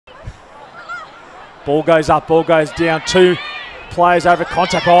Ball goes up, ball goes down. 2 players over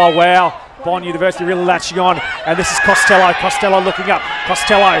contact. Oh, wow. Bond University really latching on. And this is Costello. Costello looking up.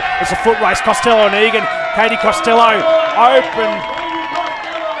 Costello. It's a foot race. Costello and Egan. Katie Costello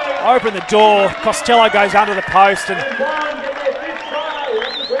open the door. Costello goes under the post. And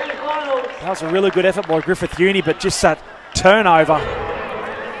that was a really good effort by Griffith Uni, but just that turnover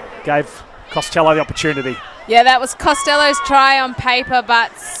gave Costello the opportunity. Yeah, that was Costello's try on paper,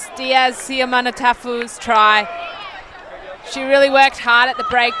 but Diaz seumanutafa's try. She really worked hard at the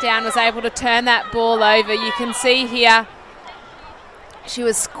breakdown, was able to turn that ball over. You can see here she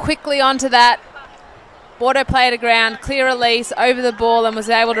was quickly onto that, auto play to ground, clear release over the ball and was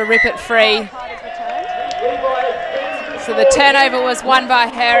able to rip it free. So the turnover was won by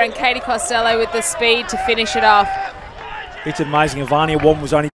her and Katie Costello with the speed to finish it off. It's amazing. Ivania Wong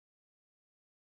was only